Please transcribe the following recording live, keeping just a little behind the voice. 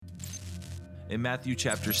In Matthew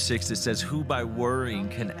chapter 6, it says, "Who by worrying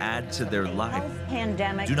can add to their life?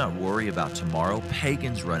 Pandemic. Do not worry about tomorrow.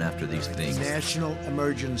 Pagans run after these things." National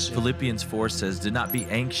emergency. Philippians 4 says, "Do not be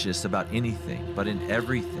anxious about anything, but in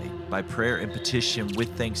everything, by prayer and petition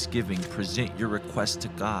with thanksgiving, present your requests to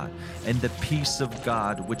God. And the peace of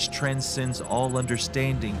God, which transcends all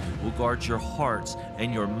understanding, will guard your hearts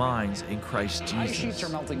and your minds in Christ Ice sheets Jesus." are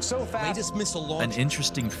melting so fast. Latest missile launch. An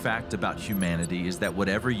interesting fact about humanity is that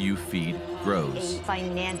whatever you feed grows. A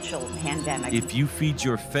financial pandemic. If you feed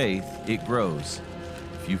your faith, it grows.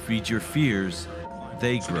 If you feed your fears,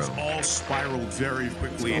 they grow. All spiraled very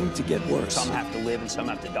quickly. Going to get worse. Some have to live and some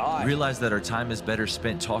have to die. Realize that our time is better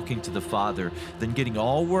spent talking to the Father than getting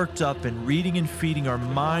all worked up and reading and feeding our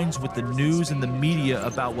minds with the news and the media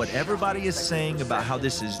about what everybody is saying about how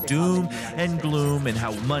this is doom and gloom and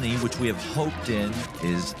how money, which we have hoped in,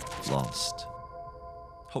 is lost.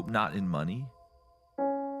 Hope not in money.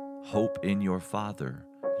 Hope in your Father,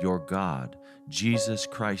 your God, Jesus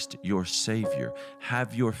Christ, your Savior.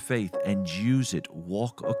 Have your faith and use it.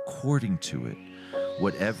 Walk according to it.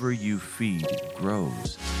 Whatever you feed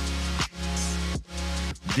grows.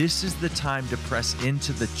 This is the time to press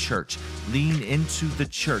into the church, lean into the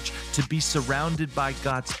church, to be surrounded by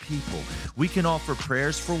God's people. We can offer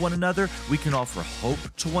prayers for one another. We can offer hope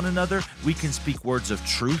to one another. We can speak words of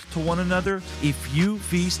truth to one another. If you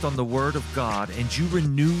feast on the Word of God and you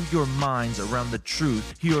renew your minds around the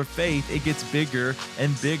truth, your faith, it gets bigger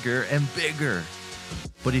and bigger and bigger.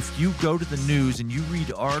 But if you go to the news and you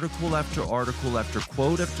read article after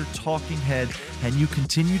quote after talking head, and you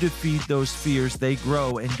continue to feed those fears, they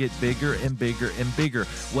grow and get bigger and bigger and bigger.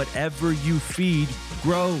 Whatever you feed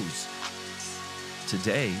grows.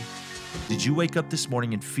 Today, did you wake up this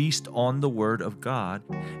morning and feast on the Word of God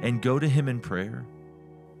and go to Him in prayer?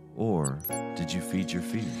 Or did you feed your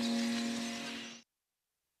fears?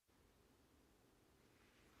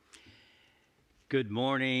 Good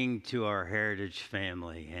morning to our Heritage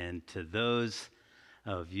family, and to those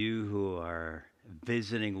of you who are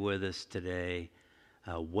visiting with us today,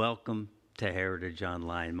 welcome to Heritage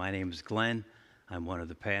Online. My name is Glenn. I'm one of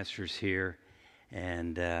the pastors here,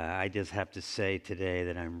 and I just have to say today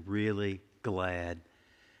that I'm really glad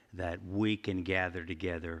that we can gather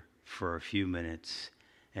together for a few minutes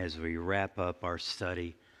as we wrap up our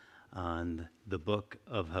study on the book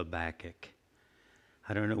of Habakkuk.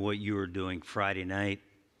 I don't know what you were doing Friday night,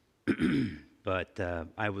 but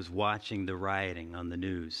I was watching the rioting on the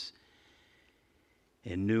news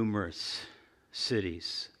in numerous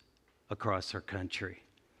cities across our country.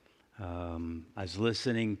 I was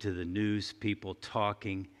listening to the news people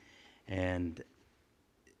talking, and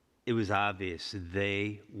it was obvious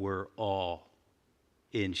they were all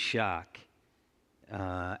in shock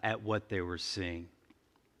at what they were seeing.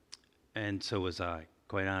 And so was I.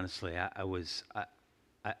 Quite honestly,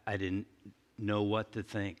 I didn't know what to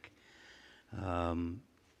think. And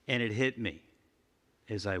it hit me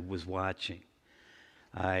as I was watching.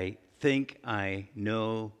 I think I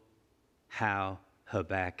know how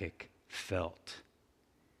Habakkuk felt.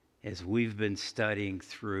 As we've been studying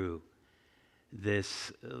through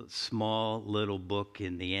this small little book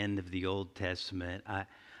in the end of the Old Testament,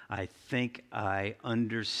 I think I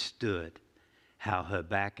understood how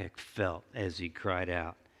Habakkuk felt as he cried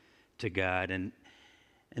out to God. And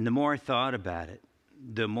the more I thought about it,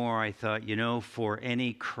 the more I thought, for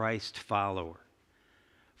any Christ follower,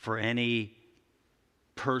 for any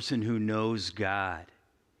person who knows God,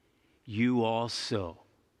 you also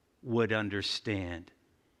would understand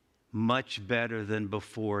much better than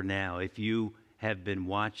before now. If you have been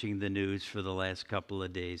watching the news for the last couple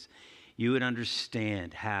of days, you would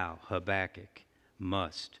understand how Habakkuk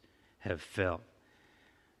must have felt.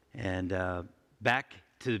 And back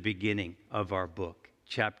to the beginning of our book,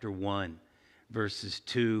 chapter 1, verses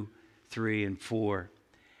 2, 3, and 4.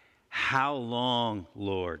 How long,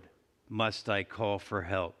 Lord, must I call for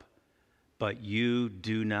help, but you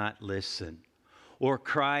do not listen? Or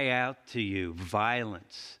cry out to you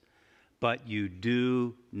violence, but you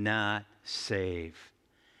do not save?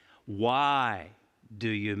 Why do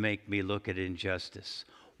you make me look at injustice?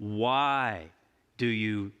 Why do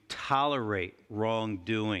you tolerate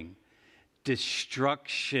wrongdoing?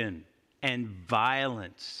 Destruction and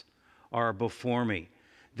violence are before me.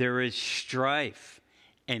 There is strife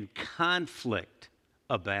and conflict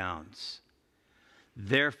abounds.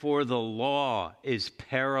 Therefore, the law is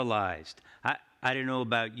paralyzed. I don't know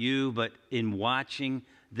about you, but in watching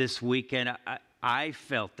this weekend, I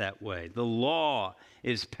felt that way. The law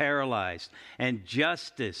is paralyzed, and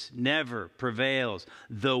justice never prevails.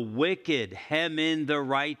 The wicked hem in the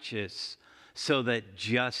righteous, so that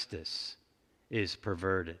justice is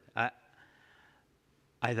perverted.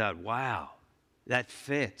 I thought, wow, that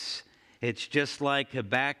fits. It's just like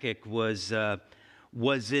Habakkuk was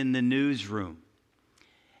in the newsroom,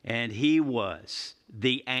 and he was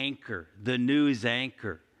the anchor, the news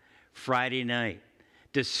anchor, Friday night,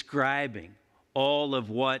 describing all of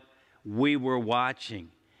what we were watching,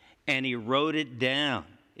 and he wrote it down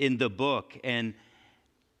in the book, and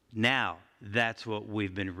now that's what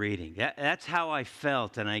we've been reading. That's how I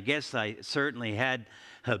felt, and I guess I certainly had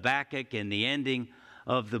Habakkuk and the ending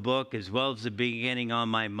of the book as well as the beginning on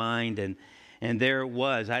my mind, and there it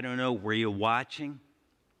was. I don't know, were you watching?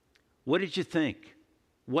 What did you think?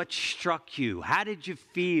 What struck you? How did you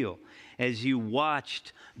feel as you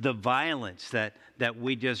watched the violence that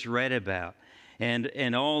we just read about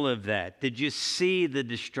and all of that? Did you see the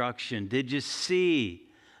destruction? Did you see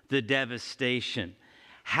the devastation?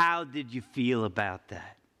 How did you feel about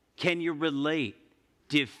that? Can you relate?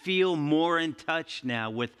 Do you feel more in touch now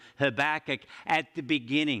with Habakkuk at the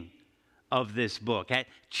beginning of this book? At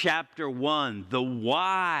chapter 1, the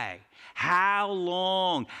why. How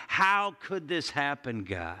long? How could this happen,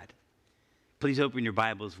 God? Please open your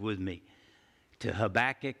Bibles with me to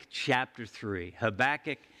Habakkuk chapter 3.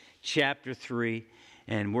 Habakkuk chapter 3.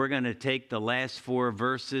 And we're going to take the last 4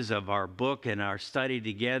 verses of our book and our study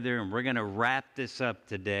together, and we're going to wrap this up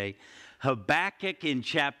today. Habakkuk in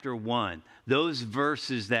chapter 1, those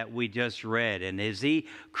verses that we just read, and as he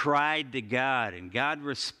cried to God, and God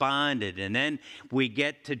responded, and then we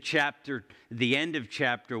get to the end of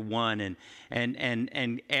chapter 1,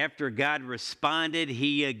 and after God responded,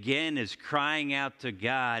 he again is crying out to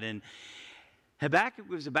God, and Habakkuk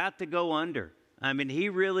was about to go under. I mean, he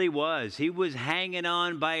really was. He was hanging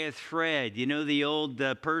on by a thread. You know, the old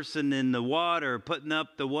person in the water putting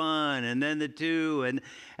up the 1 and then the 2. And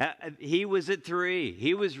he was at 3.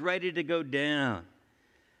 He was ready to go down.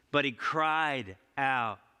 But he cried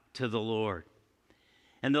out to the Lord.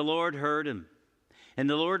 And the Lord heard him. And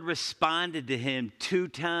the Lord responded to him 2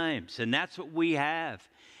 times. And that's what we have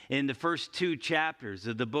in the first 2 chapters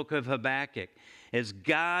of the book of Habakkuk, as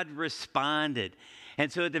God responded.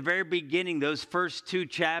 And so at the very beginning, those first 2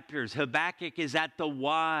 chapters, Habakkuk is at the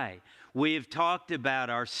why. We have talked about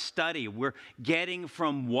our study. We're getting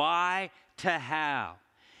from why to how.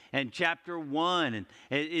 And chapter 1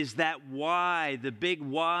 is that why, the big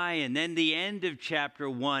why. And then the end of chapter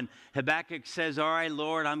 1, Habakkuk says, all right,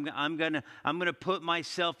 Lord, I'm gonna put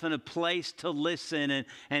myself in a place to listen.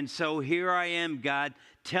 And so here I am, God,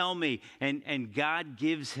 tell me. And God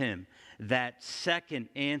gives him that second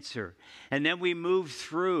answer. And then we move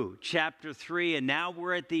through chapter 3, and now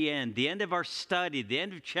we're at the end of our study, the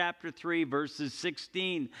end of chapter 3, verses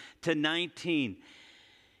 16 to 19.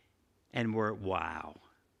 And we're at wow.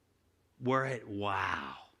 We're at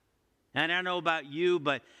wow. And I don't know about you,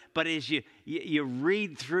 but as you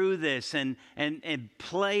read through this and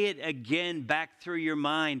play it again back through your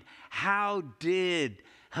mind, how did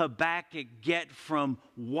Habakkuk get from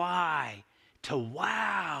why to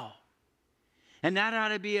wow? And that ought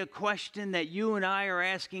to be a question that you and I are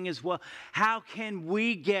asking as well. How can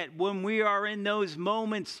we get, when we are in those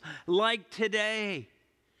moments like today,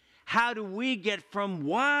 how do we get from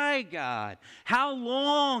why, God, how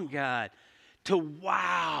long, God, to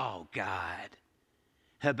wow, God?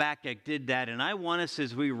 Habakkuk did that, and I want us,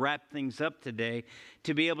 as we wrap things up today,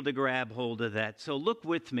 to be able to grab hold of that. So look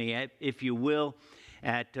with me, if you will,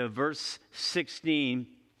 at verse 16.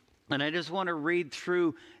 And I just want to read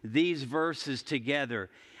through these verses together.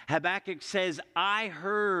 Habakkuk says, I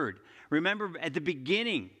heard. Remember at the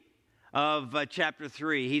beginning of chapter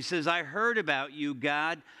 3, he says, I heard about you,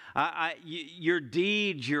 God, your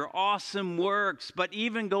deeds, your awesome works. But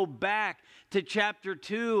even go back to chapter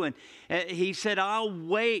 2, and he said, I'll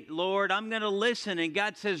wait, Lord, I'm going to listen. And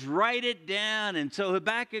God says, write it down. And so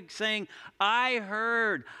Habakkuk's saying, I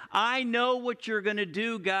heard. I know what you're going to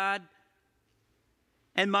do, God.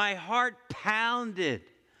 And my heart pounded.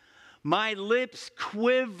 My lips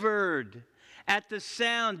quivered at the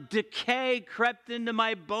sound. Decay crept into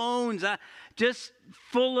my bones, just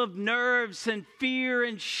full of nerves and fear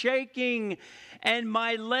and shaking, and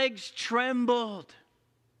my legs trembled.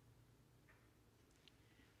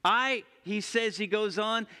 He says, he goes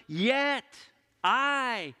on, yet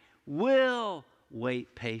I will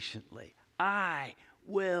wait patiently. I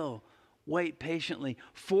will wait patiently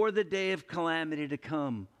for the day of calamity to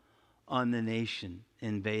come on the nation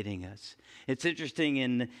invading us. It's interesting,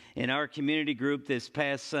 in our community group this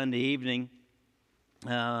past Sunday evening,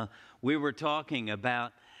 we were talking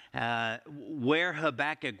about where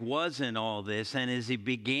Habakkuk was in all this. And as he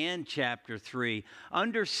began chapter 3,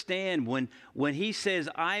 understand when he says,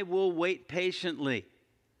 I will wait patiently,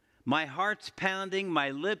 My heart's pounding,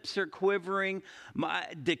 my lips are quivering, my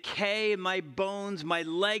decay in my bones, my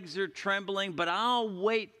legs are trembling, but I'll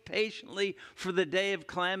wait patiently for the day of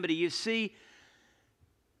calamity. You see,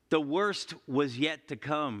 the worst was yet to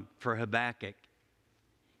come for Habakkuk.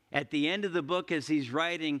 At the end of the book, as he's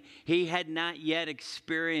writing, he had not yet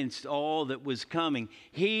experienced all that was coming.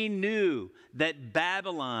 He knew that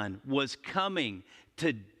Babylon was coming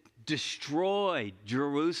to destroy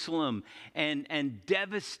Jerusalem and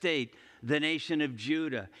devastate the nation of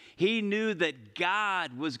Judah. He knew that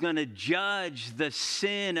God was going to judge the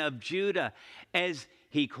sin of Judah, as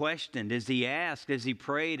he questioned, as he asked, as he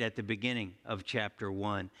prayed at the beginning of chapter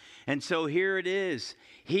 1. And so here it is.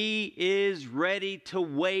 He is ready to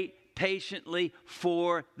wait patiently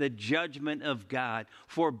for the judgment of God,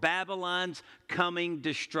 for Babylon's coming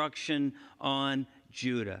destruction on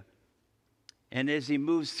Judah. And as he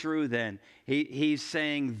moves through then, he's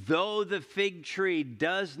saying, though the fig tree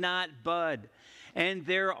does not bud, and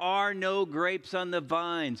there are no grapes on the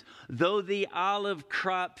vines, though the olive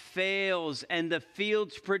crop fails, and the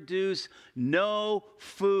fields produce no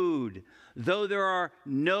food, though there are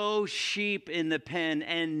no sheep in the pen,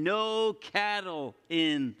 and no cattle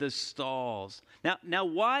in the stalls. Now,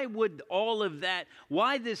 why would all of that,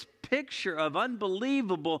 why this picture of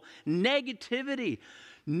unbelievable negativity?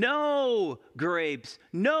 No grapes,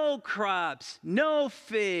 no crops, no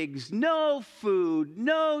figs, no food,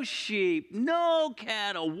 no sheep, no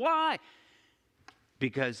cattle. Why?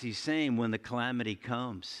 Because he's saying when the calamity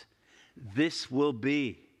comes, this will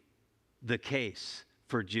be the case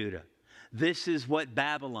for Judah. This is what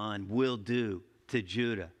Babylon will do to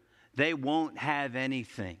Judah. They won't have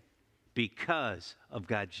anything because of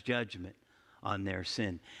God's judgment on their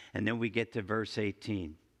sin. And then we get to verse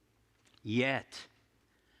 18.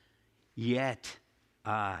 Yet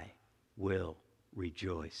I will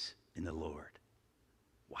rejoice in the Lord.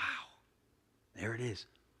 Wow. There it is.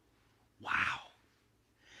 Wow.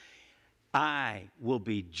 I will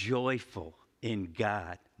be joyful in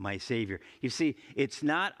God, my Savior. You see, it's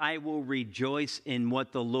not I will rejoice in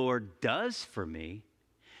what the Lord does for me.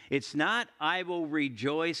 It's not I will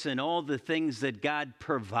rejoice in all the things that God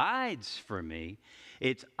provides for me.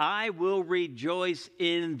 It's I will rejoice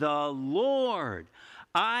in the Lord.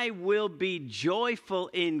 I will be joyful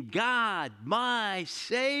in God, my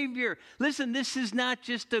Savior. Listen, this is not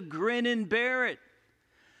just a grin and bear it.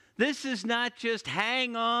 This is not just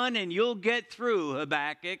hang on and you'll get through,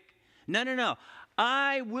 Habakkuk. No.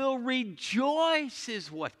 I will rejoice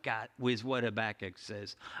is what Habakkuk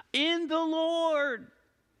says. In the Lord.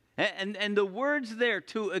 And the words there,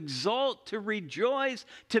 to exult, to rejoice,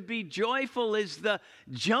 to be joyful, is the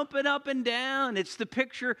jumping up and down. It's the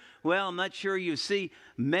picture, well, I'm not sure you see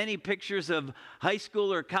many pictures of high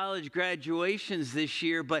school or college graduations this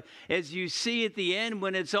year, but as you see at the end,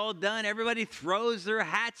 when it's all done, everybody throws their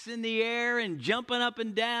hats in the air and jumping up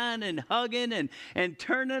and down and hugging and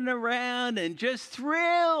turning around and just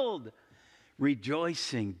thrilled,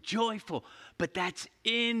 rejoicing, joyful. But that's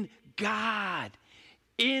in God.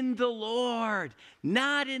 In the Lord,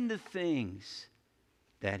 not in the things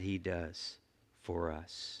that He does for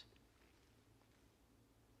us.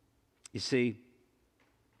 You see,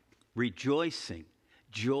 rejoicing,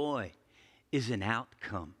 joy, is an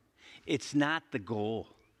outcome. It's not the goal.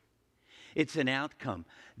 It's an outcome.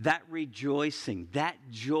 That rejoicing, that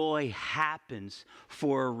joy happens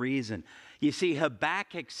for a reason. You see,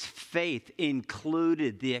 Habakkuk's faith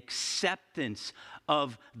included the acceptance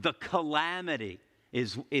of the calamity.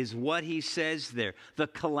 Is what he says there. The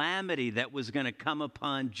calamity that was going to come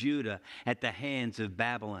upon Judah at the hands of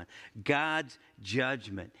Babylon. God's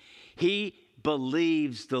judgment. He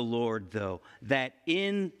believes the Lord, though, that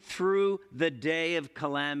through the day of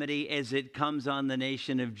calamity as it comes on the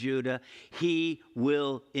nation of Judah, He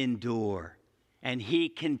will endure. And he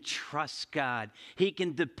can trust God. He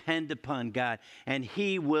can depend upon God. And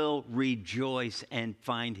he will rejoice and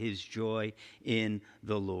find his joy in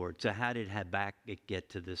the Lord. So how did Habakkuk get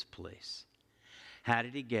to this place? How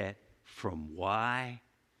did he get from why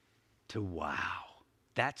to wow?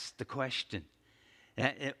 That's the question.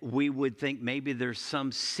 We would think maybe there's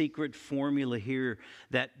some secret formula here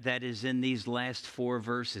that is in these last 4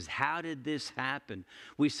 verses. How did this happen?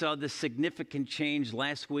 We saw the significant change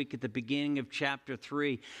last week at the beginning of chapter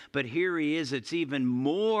 3, but here he is. It's even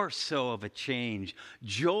more so of a change.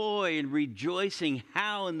 Joy and rejoicing.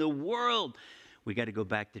 How in the world? We got to go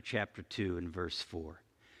back to chapter 2 and verse 4,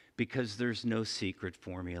 because there's no secret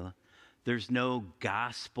formula. There's no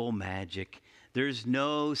gospel magic. There's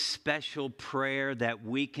no special prayer that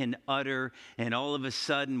we can utter and all of a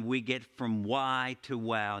sudden we get from why to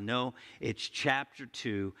wow. No, it's chapter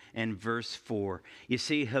 2 and verse 4. You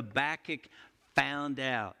see, Habakkuk found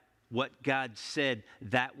out what God said,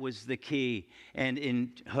 that was the key. And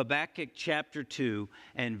in Habakkuk chapter 2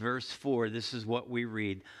 and verse 4, this is what we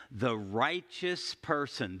read. The righteous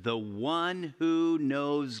person, the one who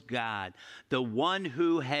knows God, the one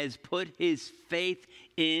who has put his faith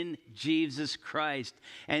in Jesus Christ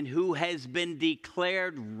and who has been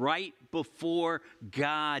declared right before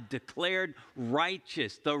God, declared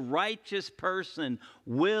righteous. The righteous person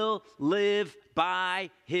will live by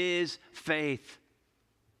his faith.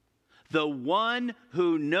 The one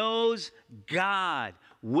who knows God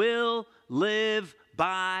will live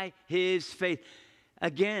by his faith.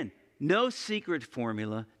 Again, no secret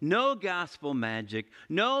formula, no gospel magic,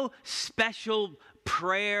 no special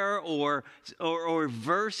prayer or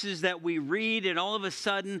verses that we read and all of a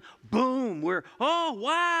sudden, boom, oh,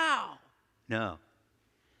 wow. No.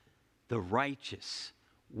 The righteous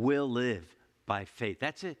will live by faith.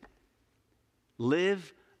 That's it.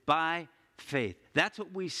 Live by faith. That's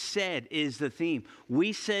what we said is the theme.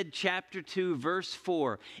 We said chapter 2, verse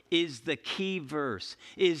 4 is the key verse,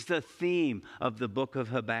 is the theme of the book of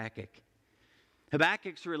Habakkuk.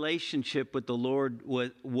 Habakkuk's relationship with the Lord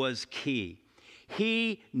was key.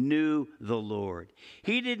 He knew the Lord.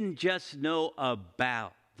 He didn't just know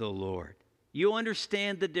about the Lord. You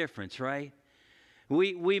understand the difference, right?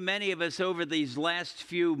 Many of us over these last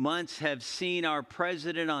few months have seen our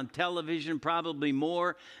president on television probably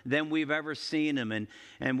more than we've ever seen him.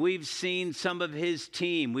 And we've seen some of his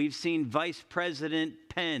team. We've seen Vice President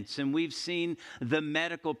Pence, and we've seen the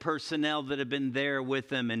medical personnel that have been there with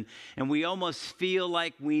him. And we almost feel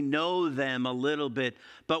like we know them a little bit,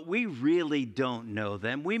 but we really don't know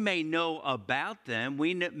them. We may know about them.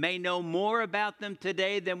 We may know more about them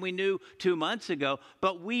today than we knew 2 months ago,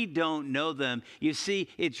 but we don't know them. You see,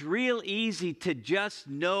 it's real easy to just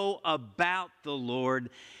know about the Lord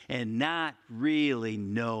and not really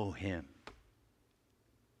know him.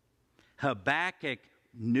 Habakkuk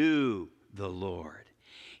knew the Lord.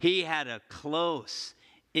 He had a close,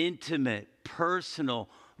 intimate, personal,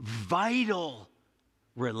 vital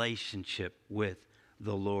relationship with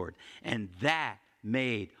the Lord. And that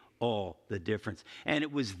made all the difference. And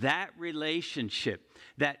it was that relationship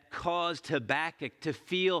that caused Habakkuk to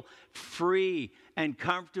feel free and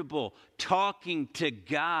comfortable talking to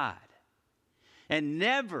God. And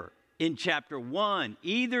never in chapter 1,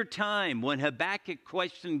 either time when Habakkuk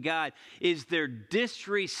questioned God, is there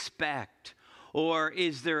disrespect or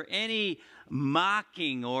is there any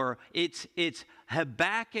mocking, or it's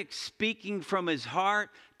Habakkuk speaking from his heart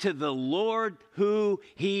to the Lord who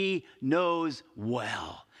he knows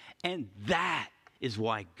well. And that is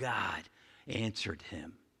why God answered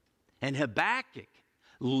him. And Habakkuk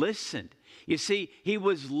listened. You see, he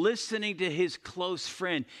was listening to his close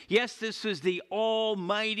friend. Yes, this was the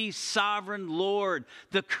almighty sovereign Lord,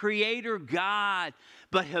 the creator God.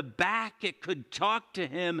 But Habakkuk could talk to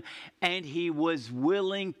him, and he was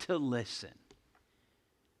willing to listen.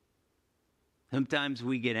 Sometimes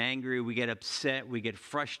we get angry, we get upset, we get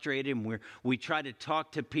frustrated, and we try to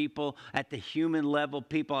talk to people at the human level,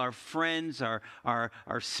 people, our friends, our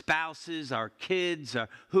spouses, our kids, or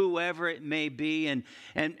whoever it may be,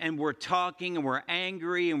 and we're talking and we're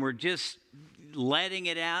angry and we're just letting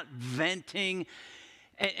it out, venting,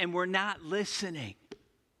 and we're not listening.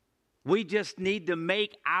 We just need to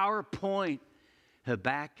make our point.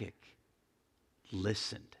 Habakkuk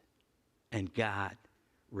listened, and God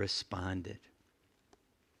responded.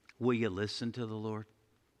 Will you listen to the Lord?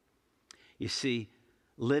 You see,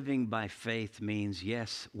 living by faith means,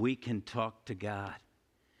 yes, we can talk to God.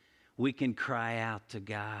 We can cry out to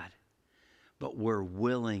God. But we're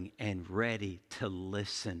willing and ready to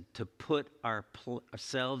listen, to put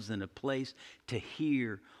ourselves in a place to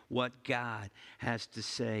hear what God has to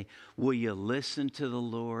say. Will you listen to the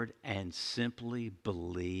Lord and simply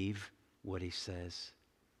believe what he says?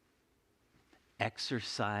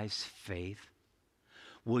 Exercise faith.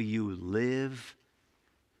 Will you live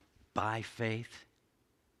by faith?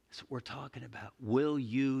 That's what we're talking about. Will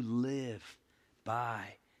you live by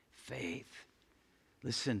faith?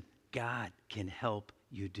 Listen, God can help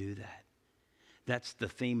you do that. That's the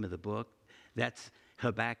theme of the book. That's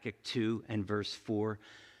Habakkuk 2 and verse 4.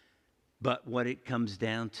 But what it comes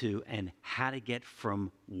down to and how to get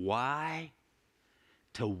from why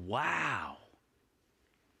to wow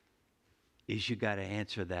is you got to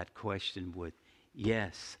answer that question with,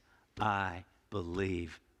 yes, I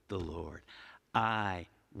believe the Lord. I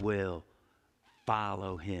will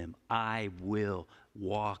follow him. I will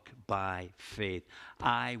walk by faith.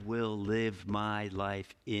 I will live my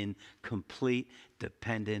life in complete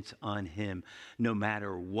dependence on him. No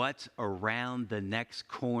matter what's around the next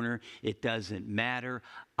corner, it doesn't matter.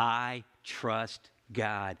 I trust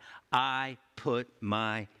God. I put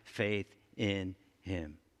my faith in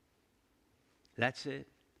him. That's it.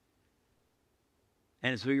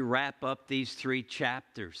 And as we wrap up these 3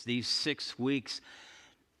 chapters, these 6 weeks,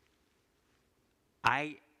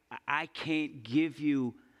 I can't give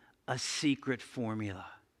you a secret formula,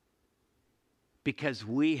 because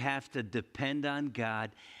we have to depend on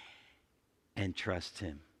God and trust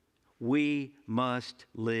him. We must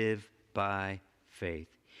live by faith.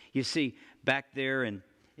 You see, back there in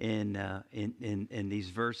these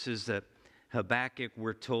verses that Habakkuk,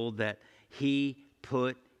 we're told that he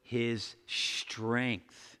put his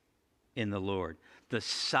strength in the Lord. The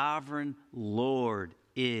sovereign Lord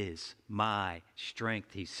is my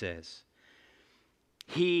strength, he says.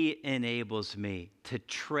 He enables me to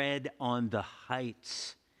tread on the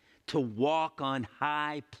heights, to walk on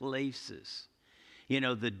high places. You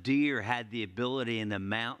know, the deer had the ability in the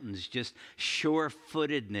mountains, just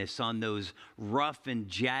sure-footedness on those rough and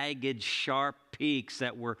jagged, sharp peaks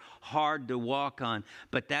that were hard to walk on.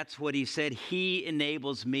 But that's what he said. He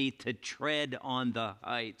enables me to tread on the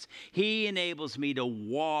heights. He enables me to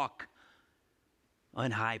walk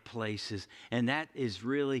on high places. And that is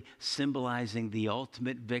really symbolizing the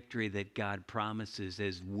ultimate victory that God promises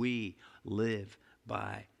as we live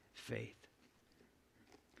by faith.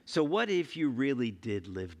 So what if you really did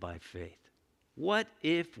live by faith? What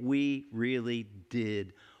if we really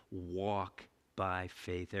did walk by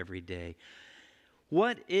faith every day?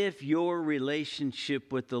 What if your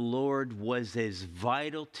relationship with the Lord was as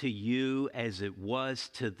vital to you as it was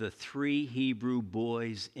to the 3 Hebrew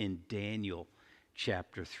boys in Daniel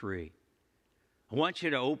chapter 3? I want you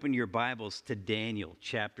to open your Bibles to Daniel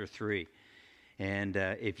chapter 3. And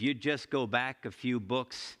if you just go back a few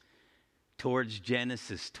books towards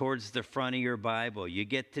Genesis, towards the front of your Bible, you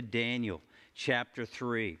get to Daniel chapter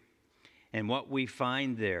 3. And what we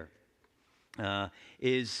find there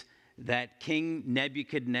is that King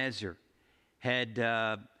Nebuchadnezzar had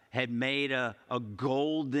made a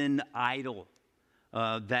golden idol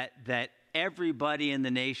that everybody in the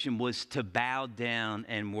nation was to bow down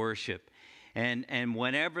and worship. And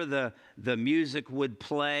whenever the music would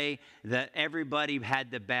play, that everybody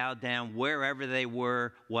had to bow down wherever they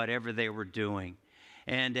were, whatever they were doing.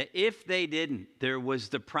 And if they didn't, there was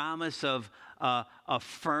the promise of a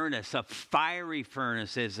furnace, a fiery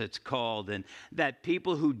furnace as it's called, and that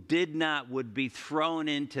people who did not would be thrown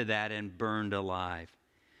into that and burned alive.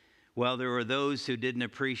 Well, there were those who didn't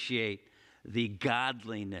appreciate the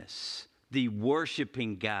godliness, the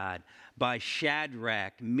worshiping God by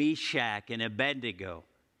Shadrach, Meshach, and Abednego.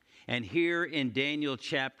 And here in Daniel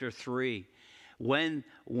chapter 3, when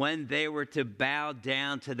they were to bow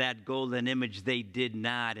down to that golden image, they did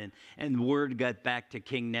not. And word got back to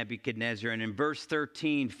King Nebuchadnezzar. And in verse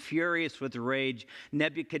 13, furious with rage,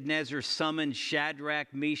 Nebuchadnezzar summoned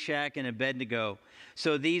Shadrach, Meshach, and Abednego.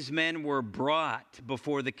 So these men were brought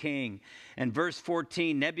before the king. And verse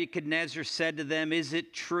 14, Nebuchadnezzar said to them, "Is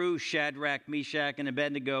it true, Shadrach, Meshach, and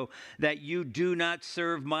Abednego, that you do not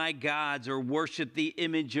serve my gods or worship the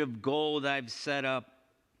image of gold I've set up?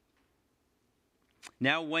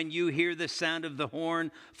 Now when you hear the sound of the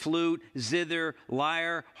horn, flute, zither,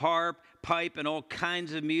 lyre, harp, pipe, and all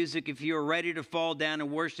kinds of music, if you are ready to fall down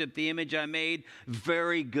and worship the image I made,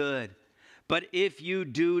 very good. But if you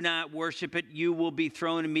do not worship it, you will be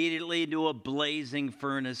thrown immediately into a blazing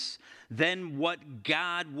furnace. Then what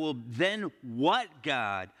God will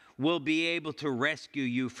be able to rescue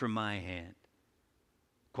you from my hand?"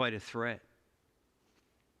 Quite a threat.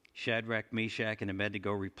 Shadrach, Meshach, and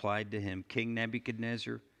Abednego replied to him, "King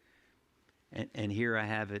Nebuchadnezzar," and here I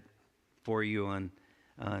have it for you on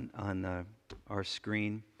our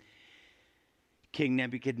screen. "King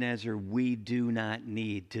Nebuchadnezzar, we do not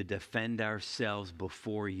need to defend ourselves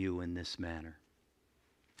before you in this manner.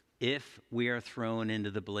 If we are thrown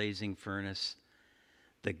into the blazing furnace,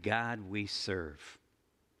 the God we serve,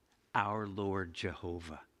 our Lord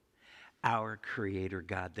Jehovah, our Creator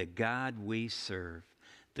God, the God we serve,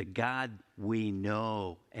 the God we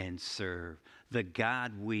know and serve, the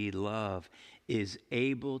God we love, is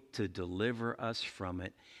able to deliver us from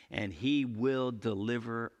it, and he will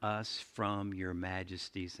deliver us from your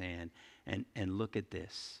majesty's hand." And look at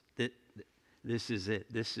this. This is it.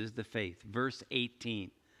 This is the faith. Verse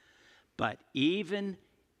 18. "But even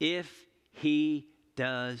if he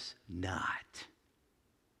does not."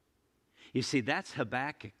 You see, that's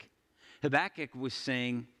Habakkuk. Habakkuk was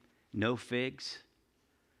saying, No figs,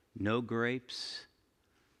 no grapes,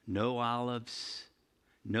 no olives,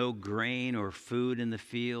 no grain or food in the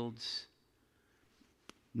fields,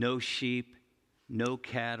 no sheep, no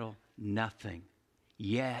cattle, nothing.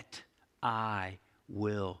 Yet I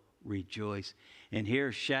will rejoice. And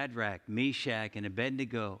here's Shadrach, Meshach, and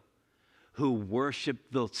Abednego, who worship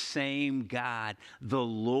the same God, the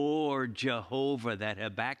Lord Jehovah that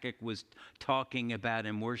Habakkuk was talking about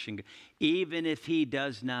and worshiping. Even if he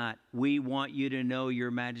does not, we want you to know,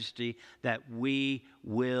 Your Majesty, that we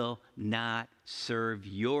will not serve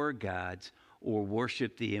your gods or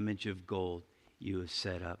worship the image of gold you have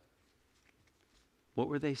set up. What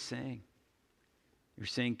were they saying? You're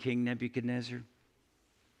saying, King Nebuchadnezzar,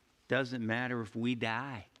 doesn't matter if we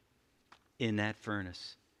die in that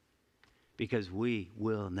furnace, because we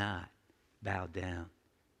will not bow down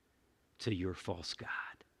to your false god.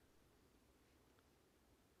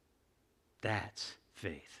 That's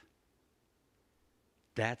faith.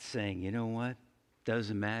 That's saying, you know what?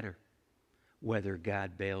 Doesn't matter whether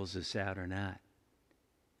God bails us out or not.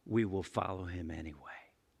 We will follow him anyway.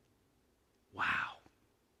 Wow.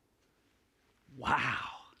 Wow.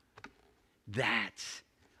 That's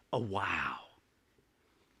a wow.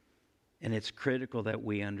 And it's critical that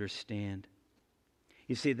we understand.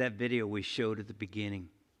 You see that video we showed at the beginning?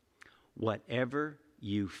 Whatever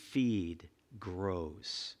you feed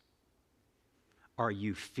grows. Are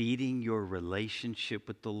you feeding your relationship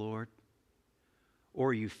with the Lord? Or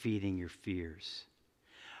are you feeding your fears?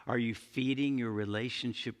 Are you feeding your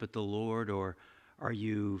relationship with the Lord, or are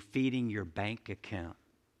you feeding your bank account?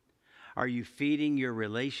 Are you feeding your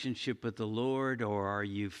relationship with the Lord, or are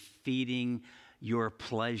you feeding your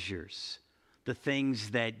pleasures, the things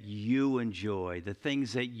that you enjoy, the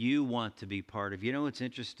things that you want to be part of? You know, it's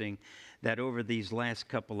interesting that over these last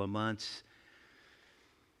couple of months,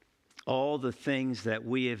 all the things that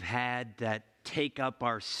we have had that take up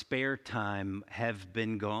our spare time have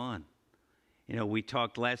been gone. You know, we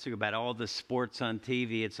talked last week about all the sports on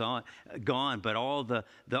TV. It's gone, but all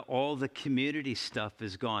the community stuff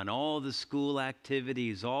is gone. All the school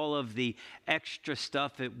activities, all of the extra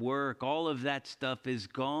stuff at work, all of that stuff is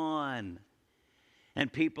gone.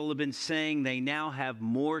 And people have been saying they now have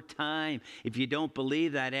more time. If you don't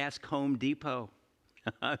believe that, ask Home Depot.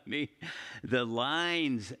 I mean, the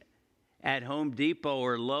lines at Home Depot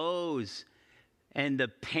or Lowe's, and the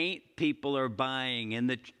paint people are buying,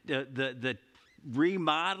 and the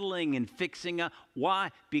remodeling and fixing up. Why?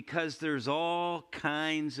 Because there's all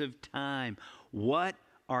kinds of time. What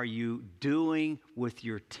are you doing with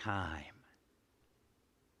your time?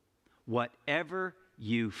 Whatever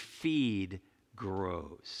you feed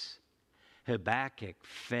grows. Habakkuk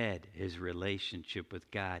fed his relationship with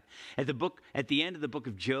God. At the end of the book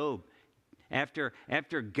of Job, after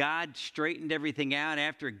God straightened everything out,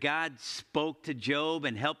 after God spoke to Job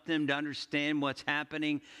and helped him to understand what's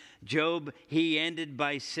happening, Job, he ended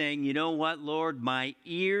by saying, you know what, Lord, my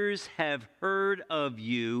ears have heard of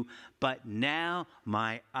you, but now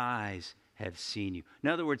my eyes have seen you. In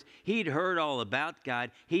other words, he'd heard all about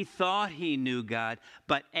God. He thought he knew God,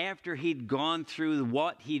 but after he'd gone through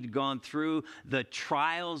what he'd gone through, the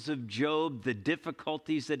trials of Job, the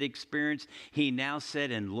difficulties that he experienced, he now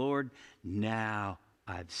said, and Lord, now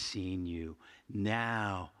I've seen you.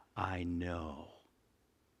 Now I know.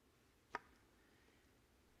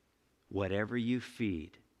 Whatever you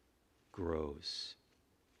feed grows.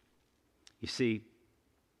 You see,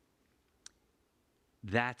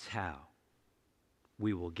 that's how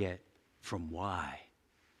we will get from why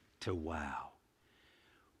to wow.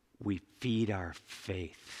 We feed our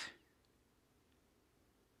faith.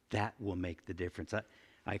 That will make the difference.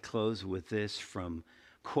 I close with this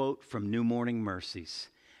quote from New Morning Mercies.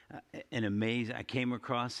 An amazing, I came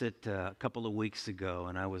across it a couple of weeks ago,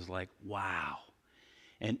 and I was like, wow.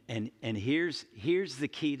 And here's the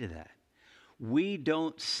key to that. We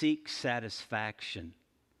don't seek satisfaction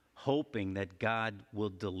hoping that God will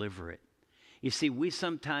deliver it. You see, we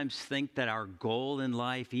sometimes think that our goal in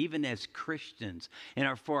life, even as Christians,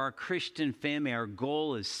 and for our Christian family, our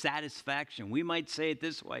goal is satisfaction. We might say it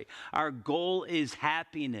this way: our goal is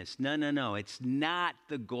happiness. No, it's not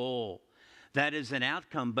the goal. That is an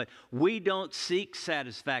outcome, but we don't seek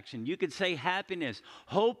satisfaction. You could say happiness,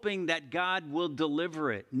 hoping that God will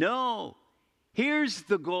deliver it. No, here's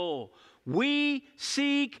the goal. We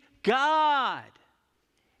seek God.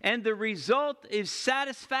 And the result is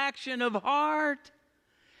satisfaction of heart.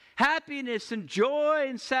 Happiness and joy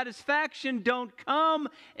and satisfaction don't come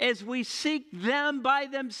as we seek them by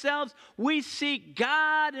themselves. We seek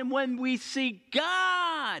God, and when we seek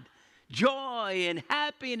God, joy and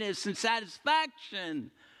happiness and satisfaction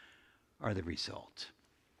are the result.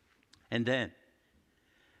 And then,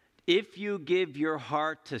 if you give your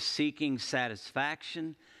heart to seeking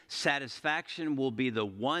satisfaction, satisfaction will be the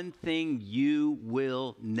one thing you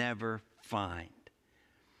will never find.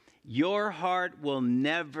 Your heart will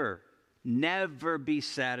never be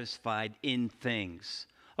satisfied in things.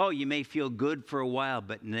 Oh, you may feel good for a while,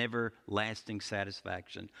 but never lasting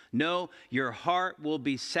satisfaction. No, your heart will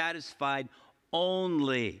be satisfied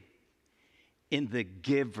only in the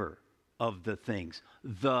giver of the things,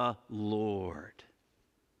 the Lord.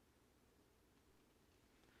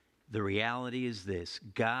 The reality is this: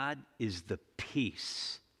 God is the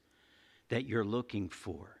peace that you're looking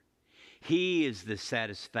for. He is the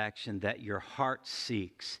satisfaction that your heart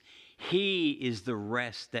seeks. He is the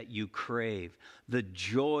rest that you crave, the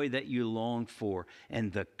joy that you long for,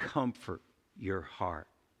 and the comfort your heart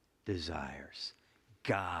desires.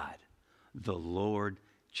 God, the Lord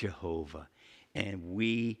Jehovah, and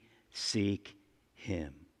we seek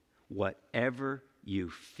him. Whatever you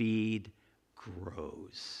feed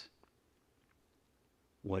grows.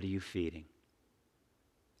 What are you feeding?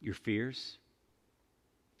 Your fears?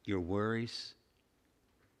 Your worries?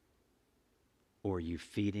 Or are you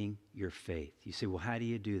feeding your faith? You say, well, how do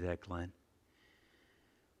you do that, Glenn?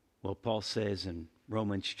 Well, Paul says in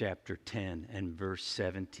Romans chapter 10 and verse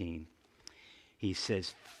 17, he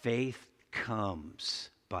says, faith comes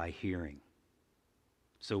by hearing.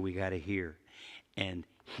 So we got to hear. And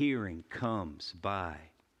hearing comes by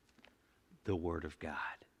the Word of God.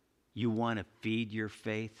 You want to feed your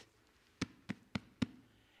faith?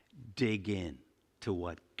 Dig in to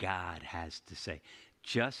what God has to say.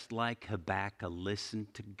 Just like Habakkuk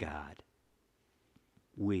listened to God,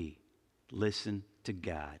 we listen to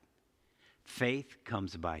God. Faith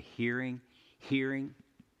comes by hearing. Hearing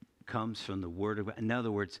comes from the Word of God. In other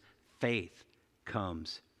words, faith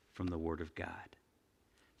comes from the Word of God.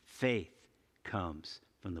 Faith comes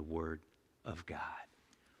from the Word of God.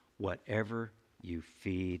 Whatever you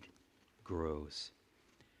feed grows.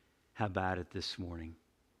 How about it this morning?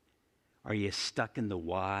 Are you stuck in the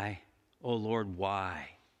why? Oh, Lord, why?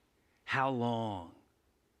 How long?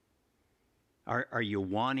 Are you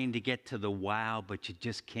wanting to get to the wow, but you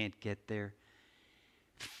just can't get there?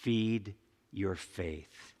 Feed your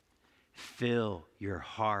faith. Fill your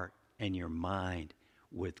heart and your mind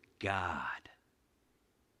with God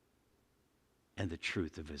and the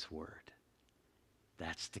truth of his word.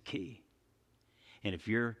 That's the key. And if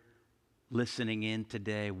you're listening in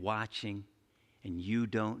today, watching, and you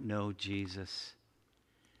don't know Jesus,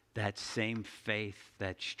 that same faith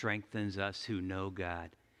that strengthens us who know God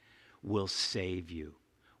will save you,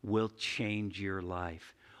 will change your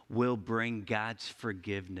life, will bring God's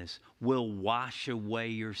forgiveness, will wash away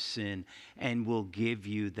your sin, and will give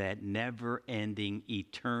you that never-ending,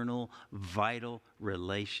 eternal, vital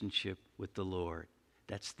relationship with the Lord.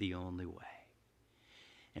 That's the only way.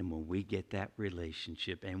 And when we get that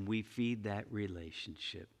relationship and we feed that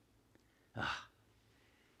relationship,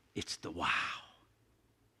 it's the wow.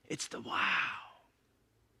 It's the wow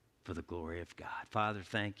for the glory of God. Father,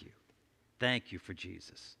 thank you. Thank you for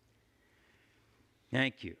Jesus.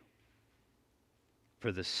 Thank you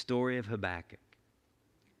for the story of Habakkuk.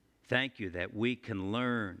 Thank you that we can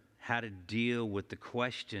learn how to deal with the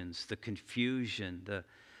questions, the confusion, the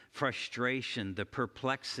frustration, the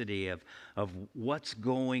perplexity of what's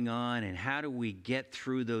going on, and how do we get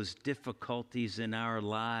through those difficulties in our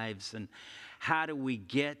lives, and how do we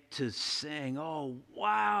get to saying, oh,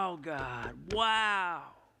 wow, God, wow,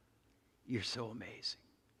 you're so amazing.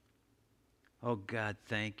 Oh, God,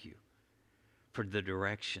 thank you for the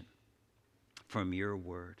direction from your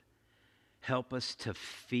word. Help us to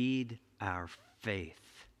feed our faith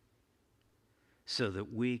so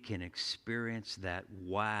that we can experience that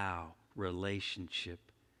wow relationship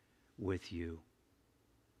with you.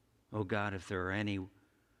 Oh, God, if there are any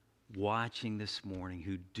watching this morning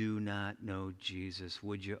who do not know Jesus,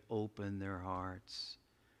 would you open their hearts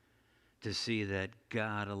to see that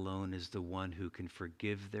God alone is the one who can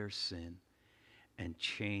forgive their sin and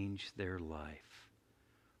change their life.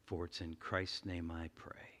 For it's in Christ's name I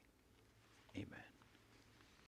pray. Amen.